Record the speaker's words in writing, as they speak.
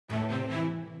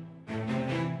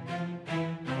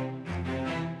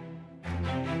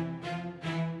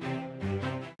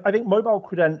I think mobile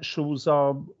credentials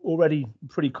are already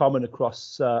pretty common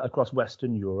across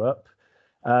Western Europe.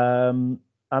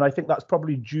 And I think that's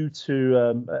probably due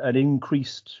to an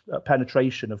increased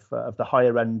penetration of the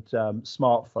higher end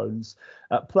smartphones,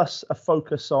 plus a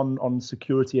focus on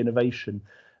security innovation.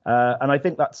 And I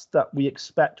think that we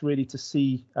expect really to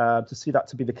see that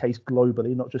to be the case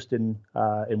globally, not just in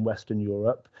Western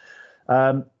Europe.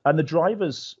 And the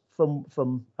drivers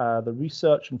from the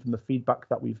research and from the feedback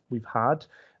that we've had,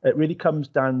 it really comes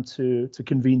down to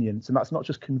convenience, and that's not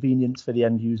just convenience for the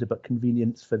end user, but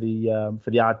convenience for the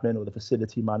admin or the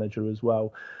facility manager as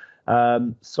well.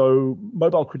 So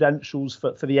mobile credentials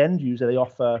for the end user, they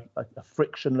offer a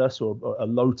frictionless or a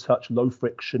low touch, low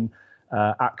friction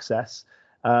access.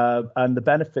 And the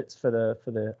benefits for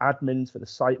the admins, for the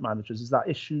site managers, is that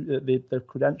the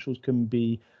credentials can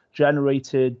be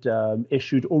generated,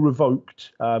 issued, or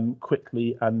revoked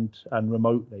quickly and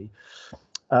remotely.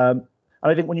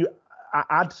 And I think when you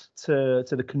add to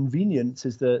the convenience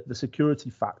is the security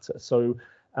factor. So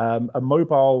a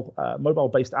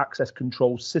mobile-based access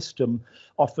control system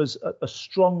offers a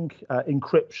strong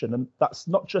encryption, and that's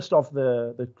not just of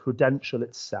the credential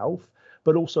itself,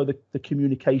 but also the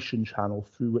communication channel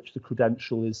through which the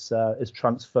credential is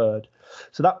transferred.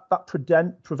 So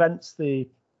that prevents the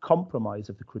compromise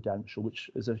of the credential, which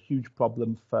is a huge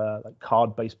problem for like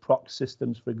card-based proxy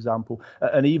systems, for example,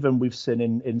 and even we've seen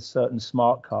in certain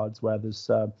smart cards where there's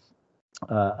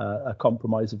a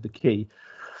compromise of the key.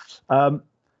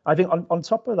 I think on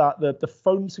top of that, the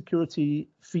phone security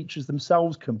features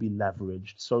themselves can be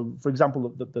leveraged. So, for example,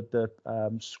 the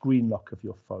screen lock of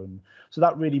your phone. So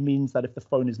that really means that if the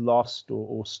phone is lost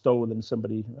or stolen,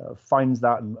 somebody finds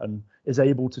that and is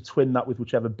able to twin that with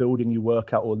whichever building you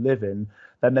work at or live in,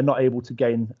 then they're not able to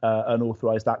gain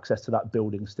unauthorized access to that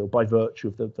building still by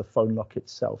virtue of the phone lock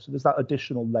itself. So there's that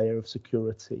additional layer of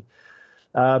security.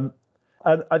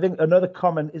 And I think another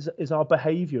comment is our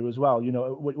behavior as well. You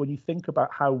know, when you think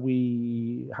about how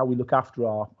we look after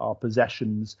our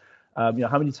possessions, you know,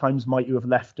 how many times might you have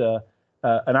left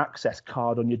an access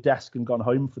card on your desk and gone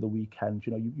home for the weekend?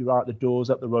 You know, you're out the doors,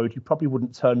 up the road. You probably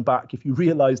wouldn't turn back if you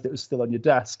realised it was still on your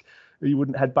desk. Or you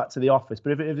wouldn't head back to the office.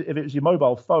 But if it was your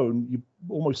mobile phone, you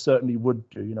almost certainly would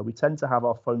do. You know, we tend to have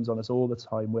our phones on us all the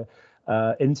time.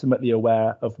 We're intimately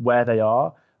aware of where they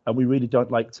are, and we really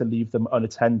don't like to leave them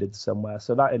unattended somewhere.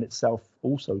 So that in itself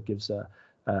also gives a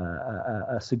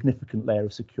significant layer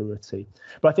of security.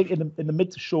 But I think in the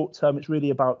mid to short term, it's really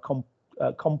about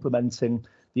complementing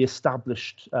the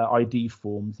established ID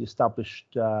forms, the established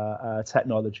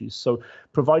technologies. So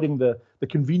providing the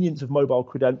convenience of mobile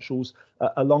credentials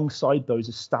alongside those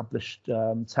established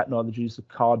technologies, the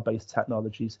card-based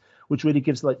technologies, which really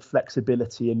gives like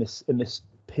flexibility in this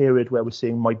period where we're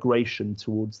seeing migration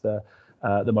towards the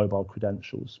mobile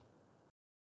credentials.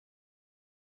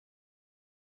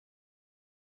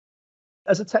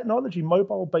 As a technology,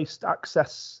 mobile-based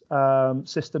access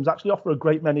systems actually offer a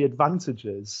great many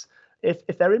advantages.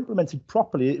 If they're implemented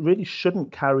properly, it really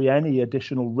shouldn't carry any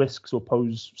additional risks or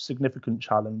pose significant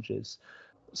challenges.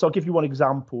 So I'll give you one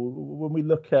example. When we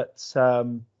look at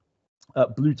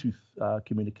Bluetooth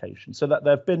communication, so that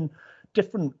there have been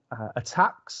different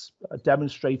attacks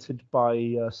demonstrated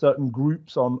by certain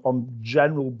groups on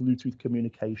general Bluetooth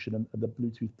communication and the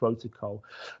Bluetooth protocol.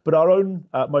 But our own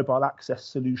mobile access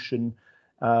solution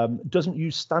doesn't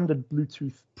use standard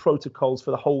Bluetooth protocols for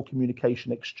the whole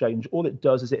communication exchange. All it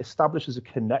does is it establishes a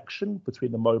connection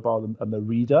between the mobile and the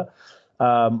reader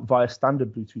via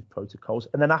standard Bluetooth protocols.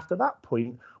 And then after that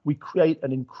point, we create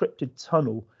an encrypted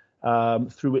tunnel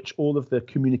through which all of the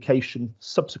communication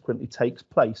subsequently takes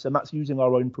place. And that's using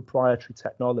our own proprietary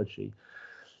technology.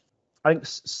 I think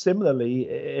similarly,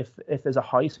 if there's a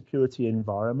high security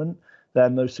environment,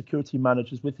 then those security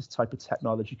managers with this type of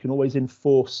technology can always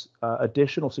enforce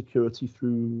additional security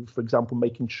through, for example,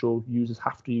 making sure users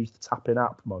have to use the tap-in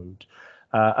app mode,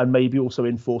 and maybe also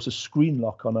enforce a screen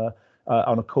lock on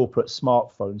a corporate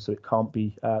smartphone, so it can't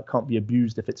be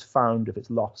abused if it's found, if it's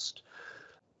lost.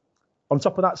 On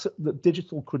top of that, the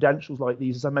digital credentials like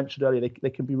these, as I mentioned earlier, they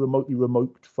can be remotely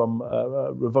revoked from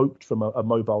a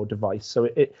mobile device. So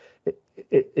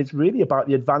it's really about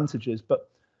the advantages. But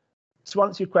to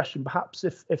answer your question, perhaps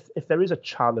if there is a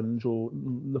challenge, or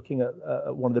looking at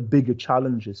one of the bigger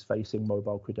challenges facing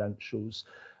mobile credentials,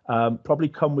 probably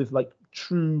come with like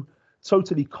true,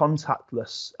 totally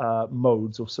contactless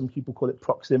modes, or some people call it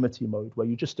proximity mode, where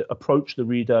you just approach the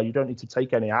reader, you don't need to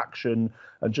take any action,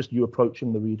 and just you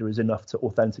approaching the reader is enough to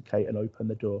authenticate and open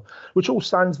the door. Which all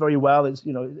sounds very well. It's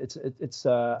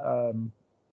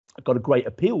got a great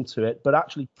appeal to it, but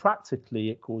actually practically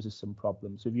it causes some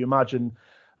problems. So if you imagine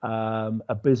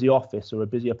a busy office or a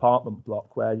busy apartment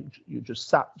block where you just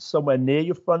sat somewhere near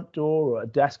your front door or a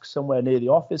desk somewhere near the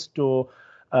office door,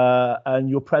 and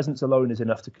your presence alone is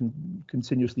enough to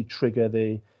continuously trigger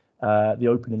the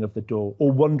opening of the door,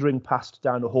 or wandering past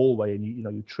down a hallway and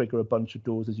you trigger a bunch of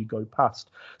doors as you go past.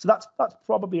 So that's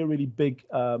probably a really big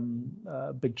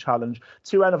challenge.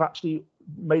 2N have actually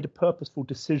made a purposeful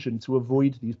decision to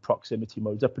avoid these proximity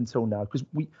modes up until now, because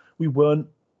we weren't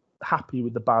happy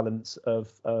with the balance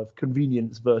of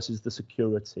convenience versus the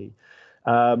security.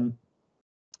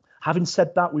 Having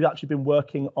said that, we've actually been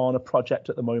working on a project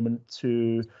at the moment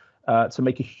to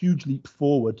make a huge leap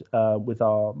forward with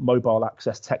our mobile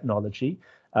access technology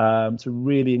to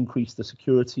really increase the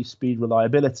security, speed,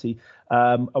 reliability.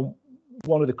 And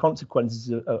one of the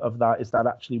consequences of that is that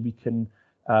actually we can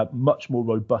much more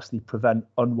robustly prevent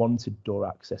unwanted door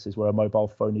accesses, where a mobile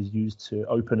phone is used to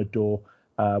open a door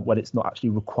when it's not actually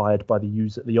required by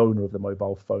the owner of the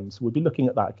mobile phone. So we'll be looking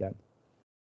at that again.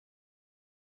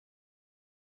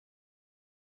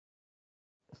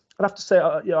 I'd have to say,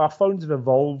 our phones have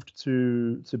evolved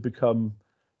to become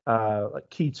like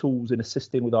key tools in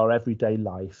assisting with our everyday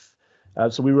life.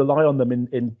 So we rely on them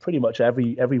in pretty much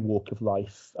every walk of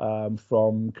life,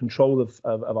 from control of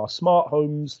our smart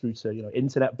homes through to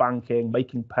internet banking,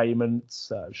 making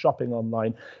payments, shopping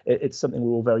online. It's something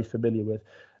we're all very familiar with.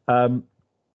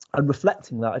 And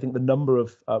reflecting that, I think the number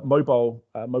of mobile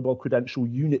credential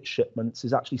unit shipments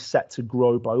is actually set to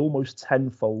grow by almost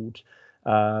tenfold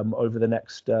over the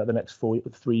next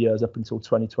 3 years up until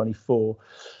 2024.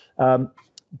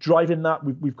 Driving that,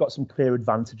 we've got some clear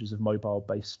advantages of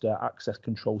mobile-based access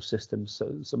control systems.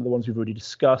 So some of the ones we've already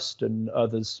discussed, and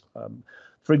others.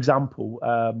 For example,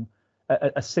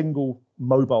 a single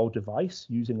mobile device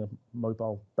using a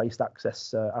mobile-based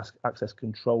access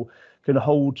control can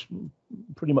hold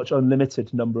pretty much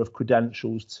unlimited number of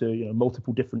credentials to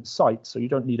multiple different sites. So you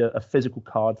don't need a physical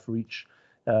card for each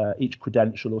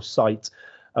credential or site.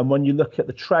 And when you look at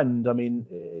the trend, I mean,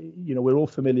 we're all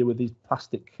familiar with these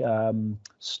plastic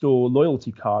store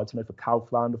loyalty cards, for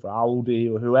Kaufland or for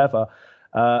Aldi or whoever.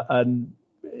 And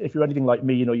if you're anything like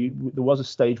me, there was a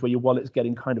stage where your wallet's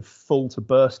getting kind of full to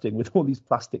bursting with all these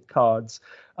plastic cards.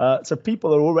 So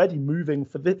people are already moving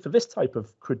for this type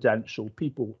of credential,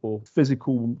 people or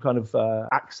physical kind of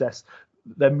access.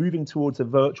 They're moving towards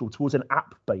an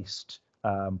app-based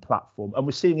platform, and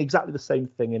we're seeing exactly the same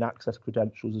thing in access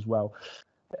credentials as well,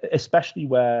 especially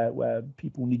where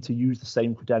people need to use the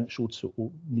same credential or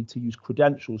need to use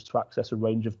credentials to access a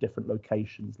range of different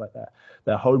locations, like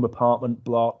their home apartment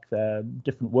block, their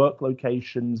different work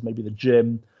locations, maybe the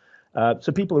gym.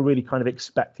 So people are really kind of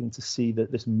expecting to see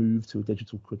this move to a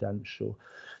digital credential.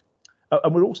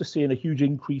 And we're also seeing a huge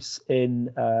increase in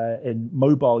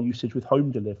mobile usage with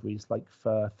home deliveries, like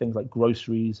for things like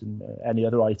groceries and any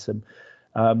other item,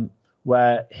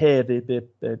 where here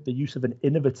the use of an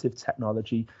innovative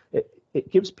technology,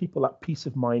 it gives people that peace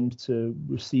of mind to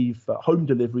receive home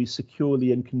deliveries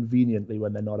securely and conveniently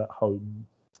when they're not at home.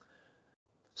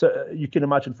 So you can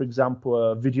imagine, for example,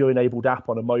 a video-enabled app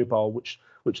on a mobile, which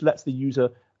lets the user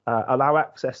allow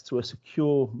access to a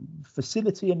secure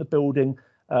facility in the building,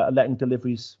 letting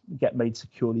deliveries get made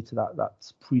securely to that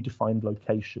predefined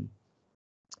location.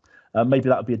 Maybe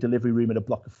that would be a delivery room in a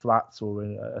block of flats, or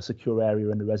a secure area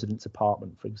in the resident's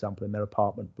apartment, for example, in their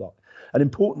apartment block. And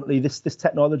importantly, this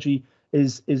technology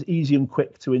is easy and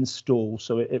quick to install,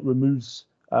 so it removes.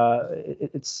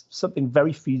 It's something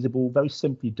very feasible, very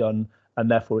simply done, and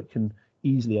therefore it can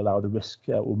easily allow the risk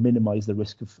or minimize the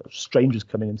risk of strangers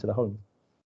coming into the home.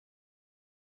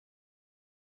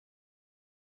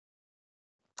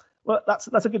 Well, that's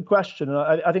a good question.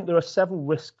 And I think there are several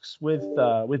risks with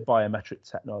biometric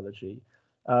technology.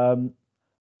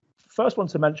 First one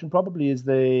to mention probably is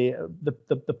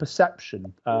the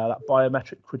perception that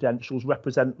biometric credentials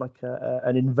represent like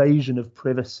an invasion of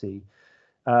privacy.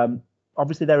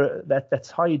 Obviously, they're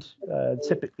tied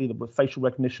typically with facial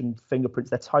recognition, fingerprints.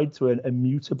 They're tied to an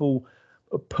immutable,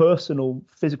 personal,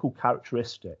 physical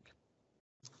characteristic,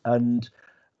 and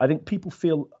I think people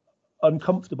feel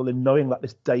uncomfortable in knowing that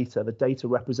the data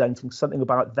representing something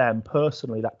about them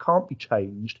personally that can't be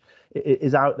changed,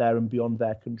 is out there and beyond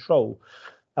their control.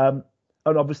 And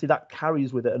obviously that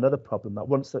carries with it another problem, that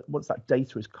once that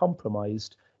data is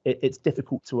compromised, it's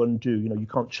difficult to undo. You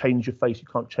can't change your face, you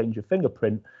can't change your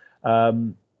fingerprint.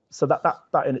 So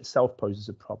that in itself poses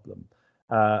a problem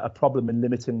in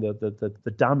limiting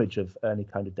the damage of any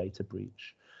kind of data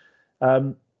breach.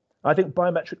 I think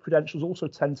biometric credentials also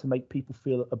tend to make people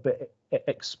feel a bit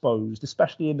exposed,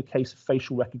 especially in the case of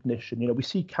facial recognition. We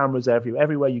see cameras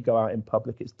everywhere you go out in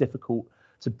public. It's difficult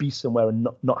to be somewhere and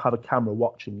not have a camera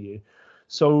watching you.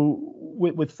 So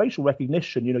with facial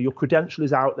recognition, your credential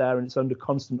is out there and it's under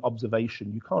constant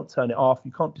observation. You can't turn it off.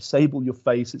 You can't disable your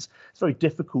face. It's very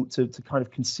difficult to kind of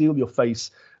conceal your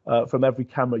face from every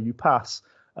camera you pass.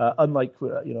 Unlike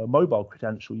a mobile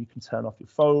credential, you can turn off your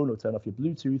phone or turn off your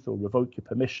Bluetooth or revoke your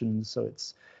permissions, so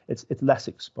it's less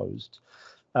exposed.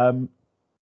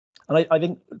 And I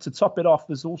think to top it off,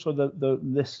 there's also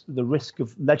the risk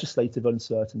of legislative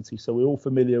uncertainty. So we're all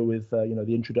familiar with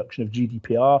the introduction of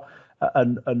GDPR,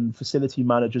 and facility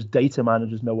managers, data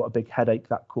managers know what a big headache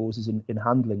that causes in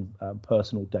handling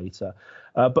personal data.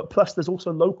 But plus, there's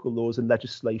also local laws and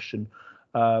legislation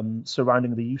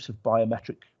surrounding the use of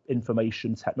biometric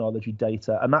information, technology,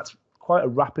 data, and that's quite a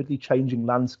rapidly changing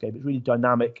landscape. It's really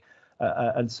dynamic.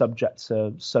 And subject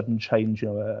to sudden change,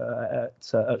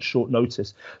 at short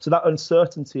notice. So that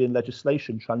uncertainty in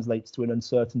legislation translates to an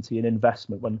uncertainty in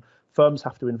investment. When firms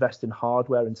have to invest in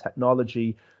hardware and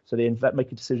technology, so they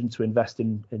make a decision to invest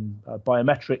in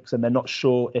biometrics, and they're not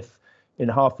sure if in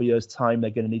half a year's time they're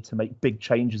going to need to make big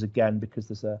changes again because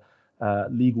there's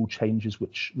legal changes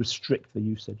which restrict the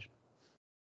usage.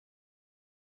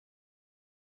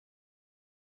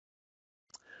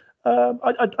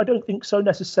 I don't think so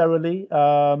necessarily.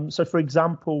 So, for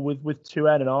example, with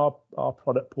 2N and our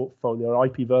product portfolio, our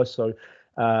IP Verso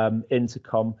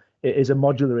intercom, it is a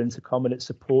modular intercom, and it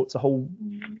supports a whole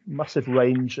massive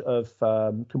range of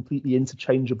completely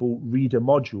interchangeable reader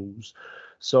modules.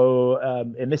 So,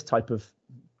 in this type of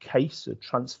case, a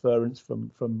transference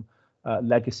from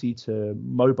legacy to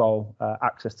mobile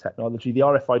access technology, the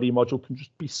RFID module can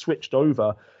just be switched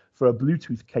over for a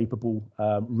Bluetooth-capable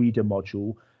reader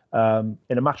module.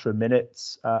 In a matter of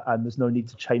minutes, and there's no need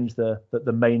to change the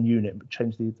main unit, but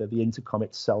change the intercom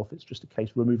itself. It's just a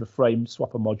case, remove a frame,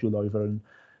 swap a module over,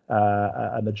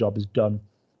 and the job is done.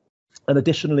 And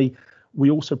additionally, we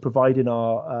also provide in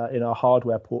our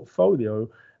hardware portfolio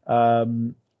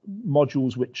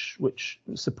modules which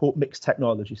support mixed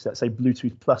technology. So let's say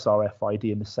Bluetooth plus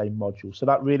RFID in the same module. So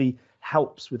that really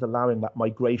helps with allowing that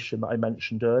migration that I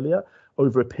mentioned earlier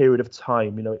over a period of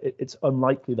time. It's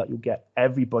unlikely that you'll get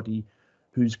everybody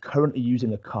who's currently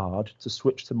using a card to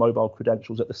switch to mobile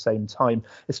credentials at the same time,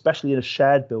 especially in a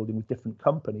shared building with different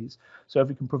companies. So if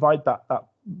we can provide that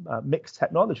mixed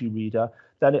technology reader,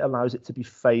 then it allows it to be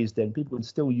phased in. People can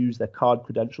still use their card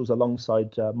credentials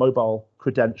alongside mobile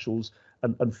credentials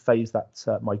and phase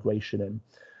that migration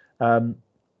in.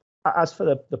 As for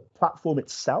the platform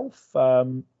itself,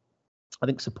 I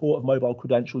think support of mobile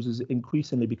credentials is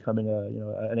increasingly becoming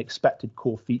an expected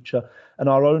core feature, and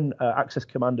our own Access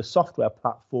Commander software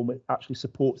platform, it actually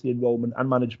supports the enrollment and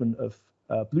management of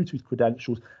Bluetooth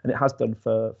credentials, and it has done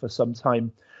for some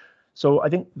time. So I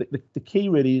think the key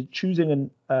really is choosing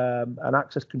an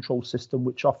access control system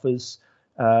which offers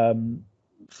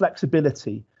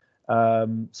flexibility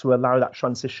to allow that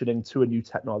transitioning to a new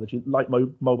technology like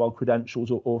mobile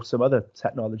credentials or some other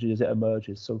technology as it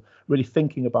emerges. So really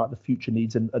thinking about the future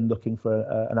needs and looking for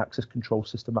an access control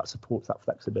system that supports that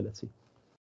flexibility.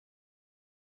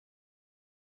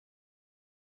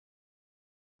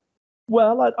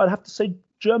 Well, I'd have to say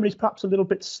Germany's perhaps a little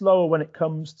bit slower when it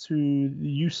comes to the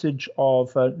usage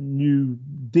of new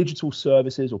digital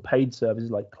services or paid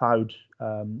services like cloud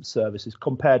services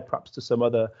compared perhaps to some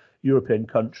other European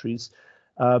countries.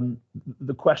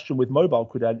 The question with mobile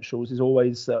credentials is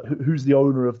always who's the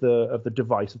owner of the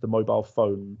device, of the mobile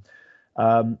phone.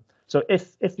 So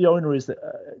if the owner is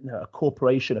a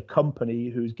corporation, a company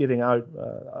who's giving out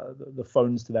the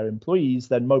phones to their employees,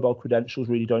 then mobile credentials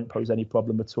really don't pose any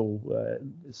problem at all.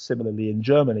 Similarly in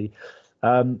Germany.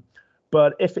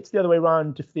 But if it's the other way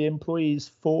around, if the employee is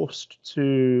forced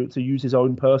to use his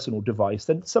own personal device,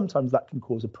 then sometimes that can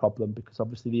cause a problem, because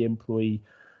obviously the employee,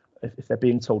 if they're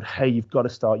being told, hey, you've got to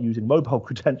start using mobile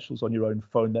credentials on your own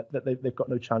phone, that they've got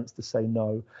no chance to say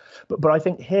no. But I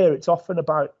think here it's often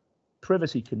about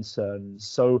privacy concerns.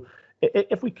 So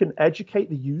if we can educate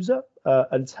the user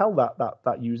and tell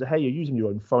that user, hey, you're using your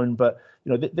own phone, but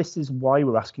this is why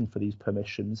we're asking for these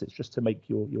permissions. It's just to make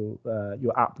your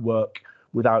app work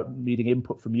without needing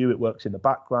input from you. It works in the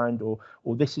background, or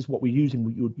this is what we're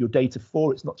using your data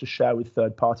for. It's not to share with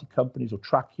third-party companies or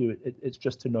track you. It's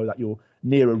just to know that you're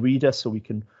near a reader, so we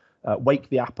can wake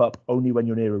the app up only when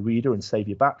you're near a reader and save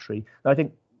your battery. And I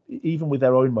think even with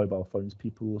their own mobile phones,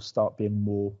 people will start being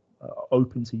more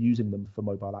open to using them for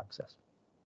mobile access.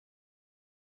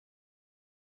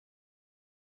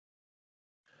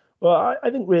 Well, I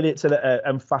think really it's an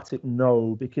emphatic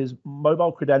no, because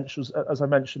mobile credentials, as I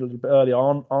mentioned a little bit earlier,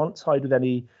 aren't tied with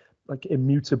any like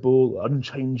immutable,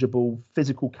 unchangeable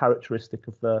physical characteristic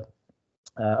of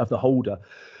the holder.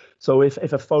 So if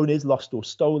a phone is lost or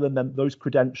stolen, then those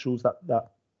credentials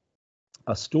that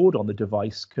are stored on the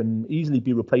device can easily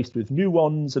be replaced with new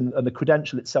ones, and the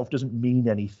credential itself doesn't mean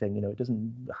anything. It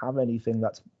doesn't have anything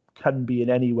that can be in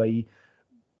any way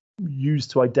used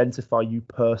to identify you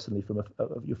personally from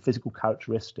your physical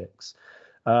characteristics.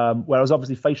 Whereas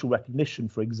obviously facial recognition,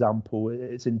 for example,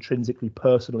 it's intrinsically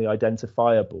personally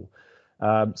identifiable.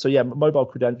 So yeah, mobile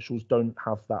credentials don't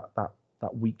have that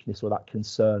weakness or that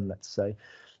concern, let's say.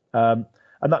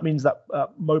 And that means that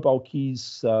mobile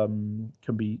keys can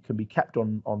be kept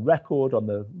on record on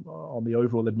the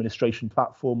overall administration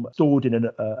platform, stored in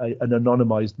an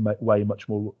anonymized way much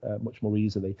more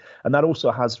easily. And that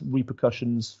also has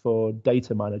repercussions for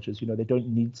data managers. They don't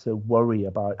need to worry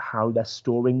about how they're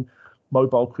storing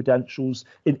mobile credentials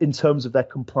in terms of their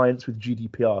compliance with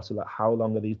GDPR. So, like, how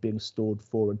long are these being stored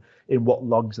for, and in what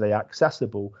logs are they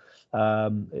accessible?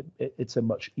 It's a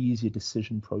much easier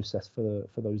decision process for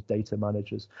those data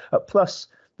managers. Plus,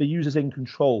 the user's in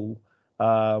control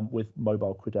with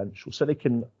mobile credentials, so they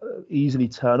can easily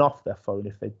turn off their phone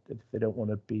if they don't want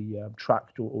to be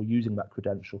tracked or using that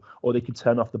credential, or they could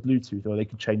turn off the Bluetooth, or they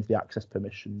could change the access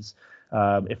permissions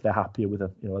if they're happier with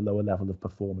a lower level of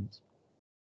performance.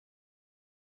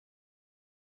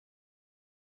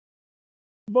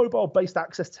 Mobile-based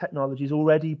access technology is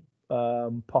already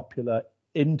popular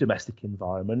in domestic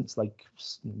environments like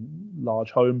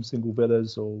large homes, single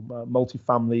villas, or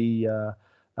multifamily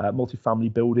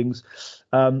buildings.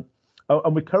 And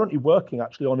we're currently working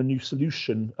actually on a new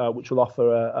solution which will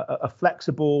offer a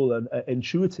flexible and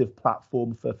intuitive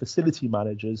platform for facility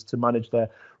managers to manage their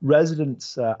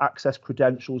residents' access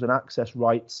credentials and access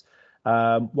rights,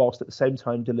 whilst at the same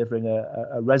time delivering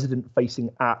a resident-facing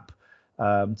app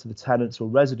to the tenants or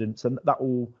residents, and that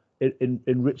will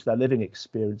enrich their living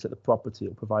experience at the property.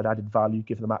 It'll provide added value,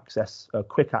 give them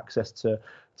quick access to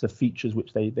features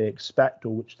which they expect,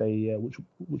 or which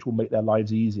will make their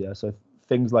lives easier. So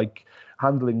things like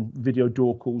handling video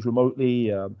door calls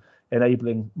remotely,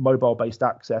 enabling mobile-based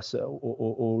access,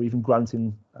 or even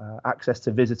granting access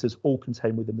to visitors, all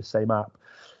contained within the same app.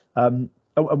 And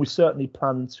we certainly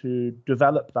plan to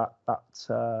develop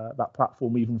that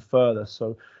platform even further,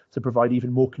 so to provide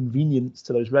even more convenience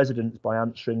to those residents by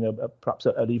answering perhaps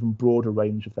an even broader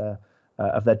range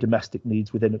of their domestic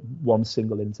needs within one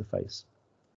single interface.